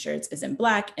the t-shirts is in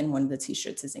black and one of the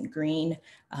t-shirts is in green.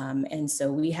 And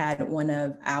so we had one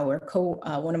of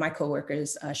my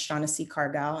coworkers, Shaughnessy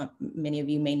Cargyle. Many of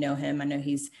you may know him. I know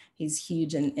he's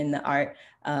huge in the art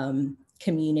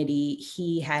community.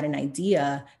 He had an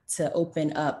idea to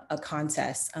open up a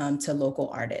contest to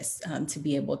local artists to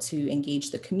be able to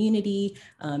engage the community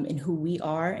in who we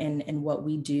are and what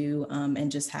we do,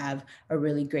 and just have a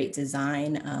really great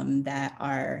design that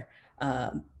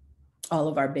all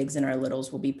of our bigs and our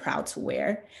littles will be proud to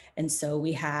wear. And so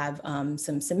we have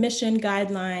some submission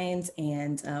guidelines,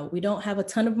 and we don't have a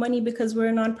ton of money because we're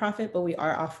a nonprofit, but we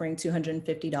are offering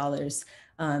 $250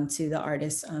 to the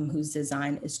artist whose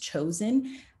design is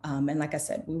chosen. And like I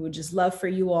said, we would just love for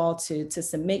you all to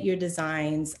submit your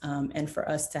designs and for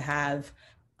us to have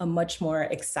a much more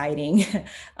exciting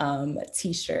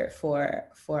t-shirt for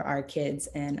our kids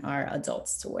and our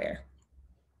adults to wear.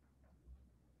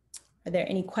 Are there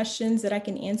any questions that I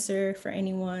can answer for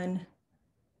anyone?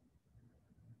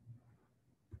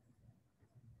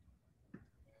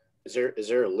 Is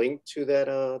there a link to that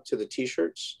to the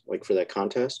t-shirts, like for that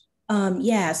contest?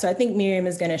 Yeah, so I think Miriam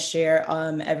is going to share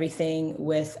everything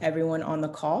with everyone on the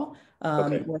call.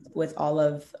 Okay. with all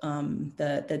of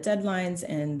the deadlines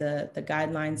and the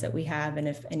guidelines that we have. And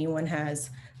if anyone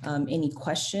has any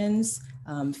questions,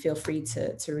 feel free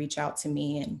to reach out to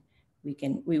me, and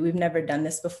we've never done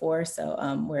this before. So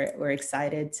we're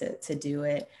excited to do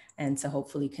it and to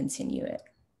hopefully continue it.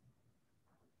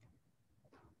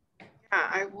 Yeah,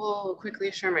 I will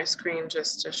quickly share my screen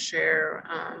just to share.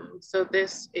 So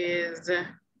this is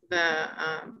the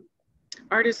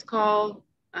artist call.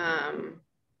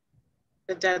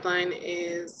 The deadline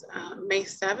is May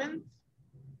 7th,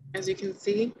 as you can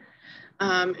see.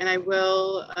 And I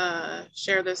will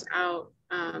share this out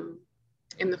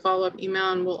in the follow-up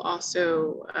email, and we'll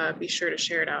also be sure to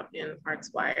share it out in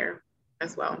ArtsWire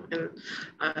as well, and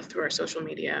through our social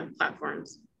media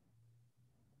platforms.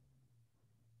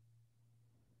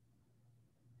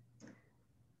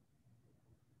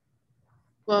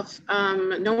 Well, if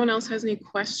no one else has any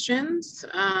questions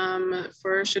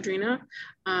for Shadrina,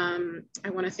 I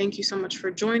want to thank you so much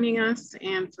for joining us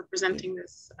and for presenting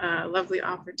this lovely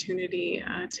opportunity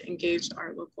to engage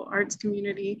our local arts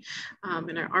community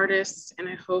and our artists. And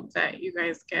I hope that you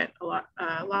guys get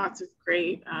lots of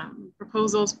great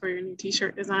proposals for your new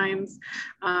t-shirt designs.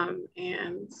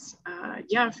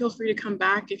 Yeah, feel free to come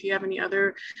back if you have any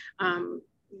other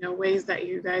ways that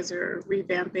you guys are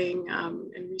revamping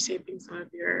and reshaping some of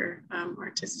your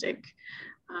artistic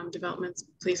developments.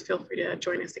 Please feel free to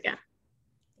join us again.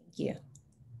 Thank you.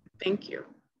 Thank you.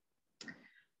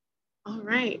 All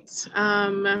right.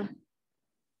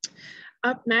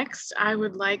 Up next, I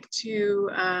would like to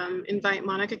invite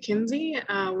Monica Kinsey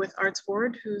with Arts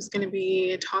Forward, who's going to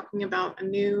be talking about a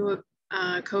new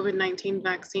COVID-19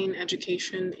 vaccine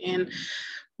education and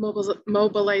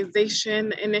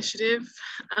mobilization initiative.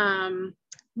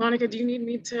 Monica, do you need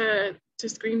me to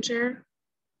screen share?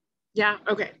 Yeah,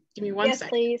 okay, give me one second. Yes,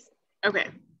 please. Okay.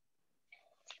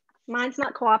 Mine's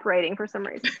not cooperating for some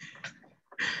reason.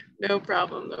 No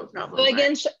problem, no problem. So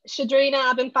again, Shadrina,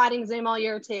 I've been fighting Zoom all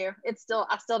year too. I still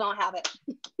don't have it.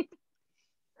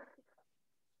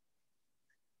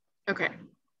 Okay.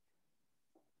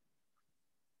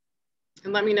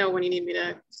 And let me know when you need me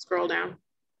to scroll down.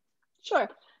 Sure.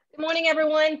 Good morning,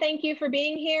 everyone. Thank you for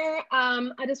being here.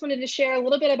 I just wanted to share a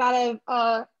little bit about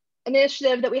an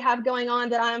initiative that we have going on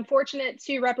that I'm fortunate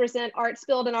to represent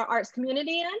Artsfield and our arts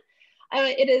community in.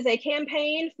 It is a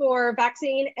campaign for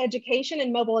vaccine education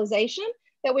and mobilization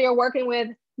that we are working with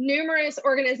numerous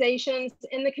organizations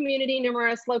in the community,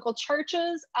 numerous local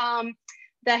churches, the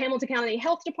Hamilton County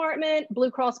Health Department, Blue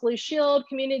Cross Blue Shield,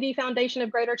 Community Foundation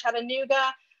of Greater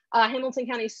Chattanooga, Hamilton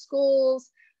County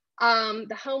Schools,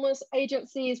 the homeless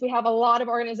agencies. We have a lot of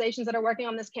organizations that are working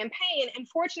on this campaign, and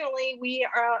fortunately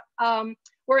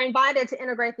we're invited to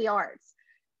integrate the arts.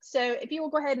 So if you will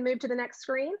go ahead and move to the next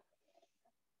screen.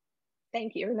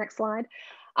 Thank you, next slide.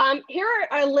 Here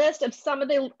are a list of some of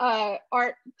the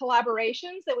art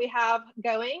collaborations that we have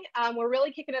going. We're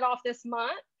really kicking it off this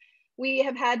month. We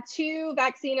have had 2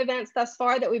 vaccine events thus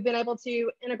far that we've been able to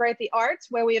integrate the arts,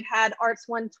 where we have had Arts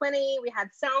 120, we had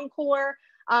Soundcore,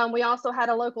 we also had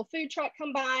a local food truck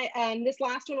come by, and this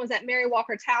last one was at Mary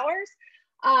Walker Towers.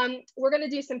 We're going to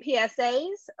do some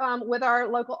PSAs with our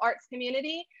local arts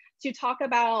community to talk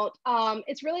about,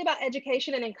 it's really about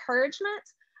education and encouragement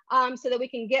so that we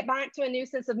can get back to a new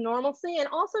sense of normalcy, and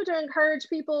also to encourage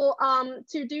people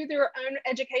to do their own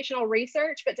educational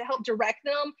research, but to help direct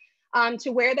them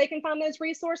to where they can find those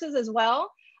resources as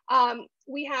well.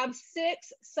 We have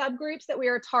 6 subgroups that we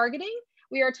are targeting.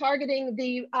 We are targeting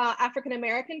the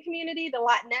African-American community, the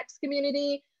Latinx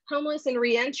community, homeless and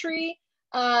reentry,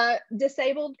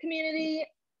 disabled community,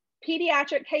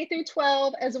 pediatric K through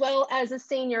 12, as well as a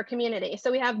senior community. So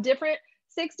we have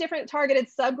 6 different targeted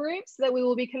subgroups that we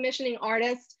will be commissioning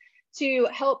artists to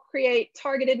help create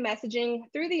targeted messaging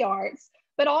through the arts,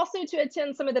 but also to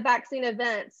attend some of the vaccine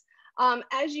events.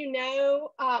 As you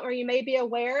know, or you may be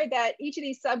aware that each of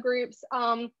these subgroups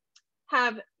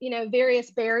have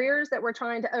various barriers that we're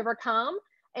trying to overcome,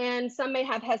 and some may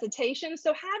have hesitation.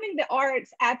 So having the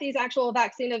arts at these actual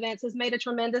vaccine events has made a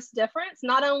tremendous difference,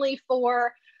 not only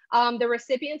for the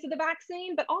recipients of the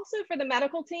vaccine, but also for the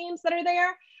medical teams that are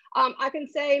there. I can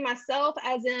say myself,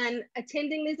 as in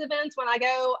attending these events, when I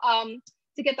go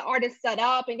to get the artists set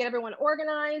up and get everyone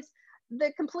organized,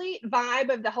 the complete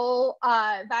vibe of the whole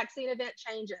vaccine event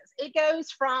changes. It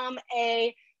goes from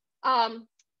a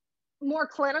more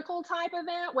clinical type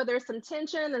event where there's some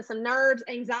tension and some nerves,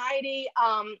 anxiety,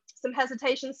 some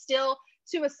hesitation still,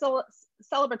 to a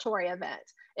celebratory event.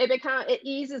 it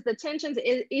eases the tensions,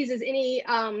 it eases any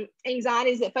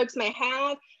anxieties that folks may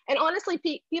have. And honestly,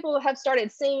 people have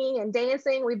started singing and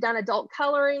dancing. We've done adult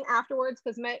coloring afterwards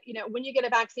because, you know, when you get a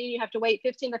vaccine, you have to wait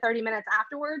 15 to 30 minutes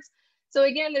afterwards. So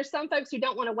again, there's some folks who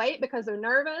don't want to wait because they're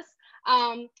nervous.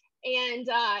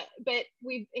 But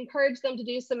we've encouraged them to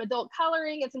do some adult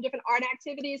coloring and some different art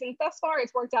activities. And thus far,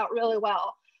 it's worked out really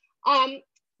well.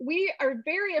 We are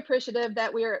very appreciative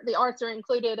that the arts are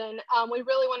included, and we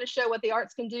really want to show what the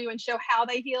arts can do and show how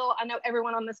they heal. I know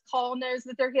everyone on this call knows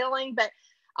that they're healing, but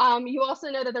you also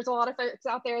know that there's a lot of folks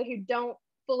out there who don't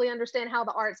fully understand how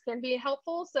the arts can be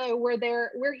helpful. So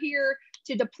we're here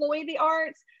to deploy the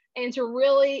arts and to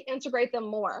really integrate them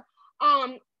more.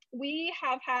 We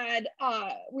have had,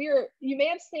 you may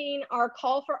have seen our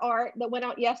call for art that went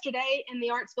out yesterday in the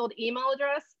Artsfield email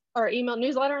address, or email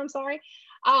newsletter, I'm sorry,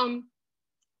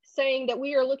 saying that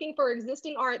we are looking for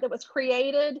existing art that was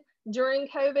created during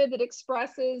COVID that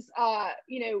expresses,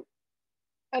 you know,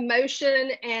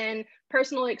 emotion and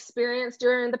personal experience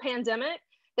during the pandemic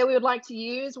that we would like to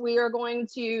use. We are going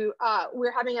to,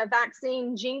 we're having a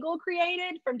vaccine jingle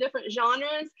created from different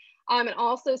genres, and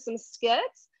also some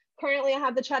skits. Currently, I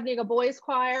have the Chattanooga Boys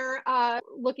Choir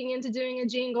looking into doing a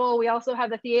jingle. We also have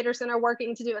the Theater Center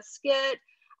working to do a skit.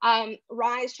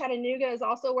 Rise Chattanooga is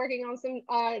also working on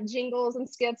some jingles and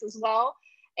skits as well.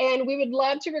 And we would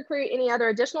love to recruit any other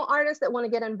additional artists that want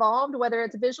to get involved, whether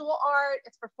it's visual art,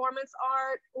 it's performance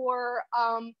art, or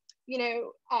you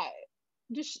know,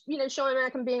 just, you know, showing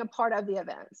up and being a part of the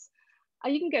events.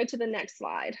 You can go to the next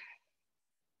slide.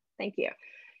 Thank you.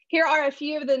 Here are a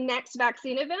few of the next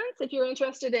vaccine events if you're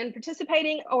interested in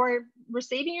participating or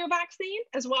receiving your vaccine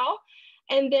as well.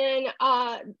 And then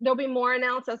there'll be more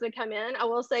announced as they come in. I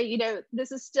will say, you know,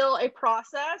 this is still a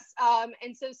process.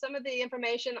 And so some of the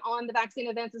information on the vaccine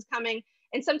events is coming.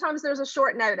 And sometimes there's a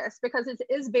short notice because it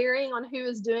is varying on who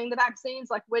is doing the vaccines,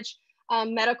 like which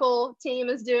medical team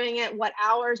is doing it, what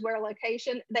hours, where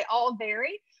location, they all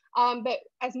vary. But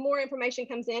as more information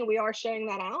comes in, we are sharing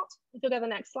that out. If you'll go to the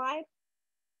next slide.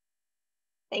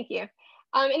 Thank you.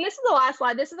 And this is the last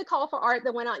slide. This is the call for art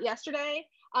that went out yesterday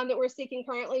that we're seeking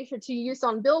currently to use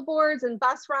on billboards and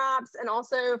bus wraps, and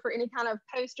also for any kind of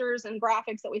posters and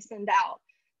graphics that we send out.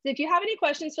 So if you have any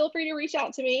questions, feel free to reach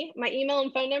out to me. My email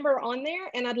and phone number are on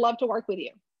there, and I'd love to work with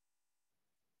you.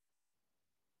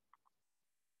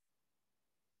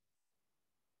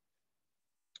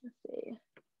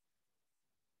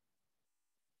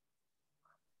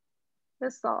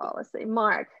 Let's see. Let's see,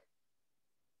 Mark.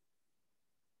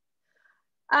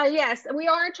 Yes, we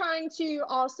are trying to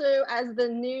also, as the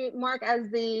new Mark, as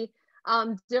the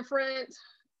different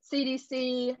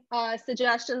CDC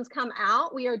suggestions come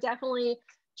out, we are definitely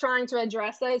trying to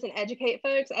address those and educate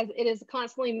folks, as it is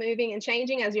constantly moving and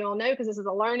changing, as you all know, because this is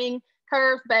a learning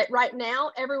curve. But right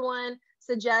now, everyone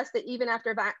suggests that even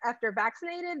after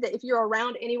vaccinated, that if you're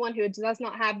around anyone who does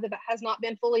not have has not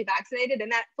been fully vaccinated,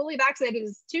 and that fully vaccinated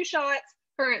is 2 shots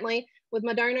currently with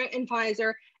Moderna and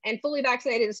Pfizer, and fully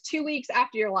vaccinated is 2 weeks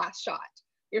after your last shot,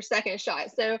 your second shot.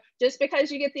 So just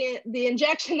because you get the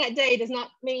injection that day does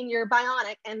not mean you're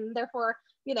bionic, and therefore,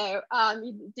 you know,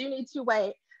 you do need to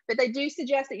wait. But they do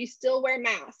suggest that you still wear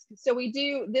masks. So we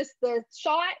do this, the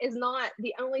shot is not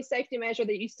the only safety measure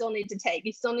that you still need to take.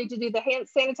 You still need to do the hand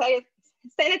sanitary,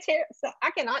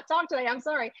 I cannot talk today, I'm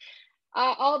sorry.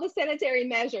 All the sanitary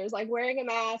measures like wearing a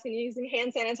mask and using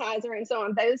hand sanitizer and so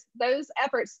on, those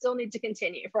efforts still need to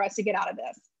continue for us to get out of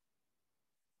this.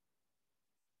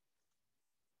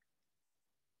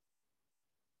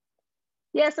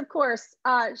 Yes, of course.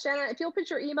 Shanna, if you'll put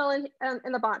your email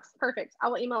in the box, perfect. I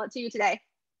will email it to you today.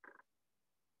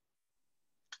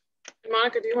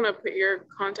 Monica, do you want to put your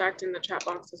contact in the chat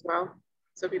box as well?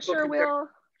 So people sure can will.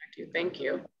 contact you. Thank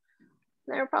you.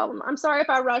 No problem. I'm sorry if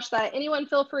I rushed that. Anyone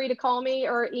feel free to call me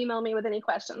or email me with any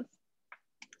questions.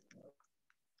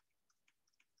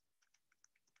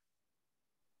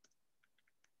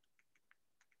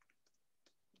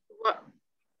 Well,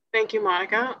 thank you,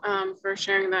 Monica, for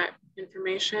sharing that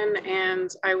information. And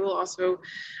I will also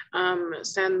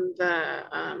send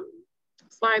the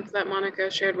slides that Monica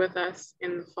shared with us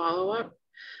in the follow-up.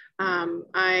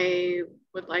 I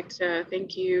would like to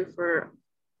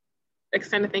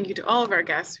extend a thank you to all of our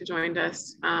guests who joined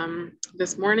us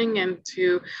this morning, and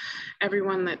to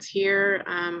everyone that's here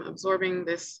absorbing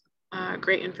this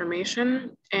great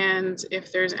information. And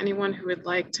if there's anyone who would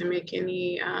like to make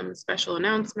any special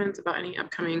announcements about any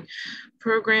upcoming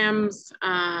programs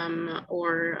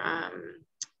or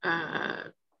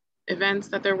events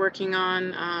that they're working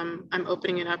on, I'm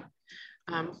opening it up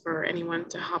for anyone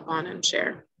to hop on and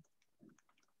share.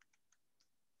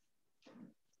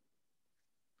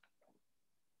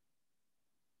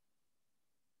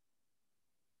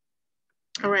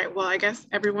 All right, well, I guess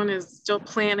everyone is still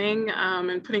planning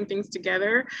and putting things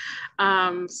together.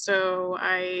 So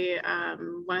I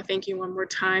want to thank you one more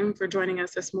time for joining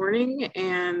us this morning,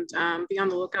 and be on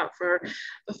the lookout for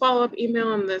the follow-up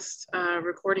email. And this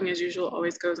recording, as usual,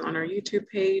 always goes on our YouTube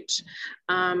page.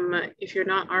 If you're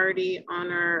not already on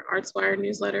our ArtsWire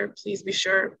newsletter, please be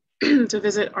sure to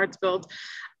visit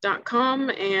artsbuild.com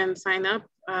and sign up.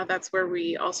 That's where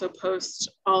we also post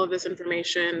all of this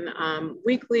information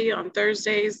weekly on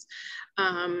Thursdays.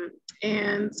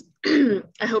 And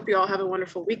I hope you all have a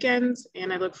wonderful weekend,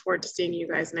 and I look forward to seeing you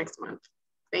guys next month.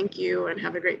 Thank you and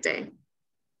have a great day.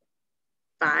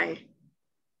 Bye.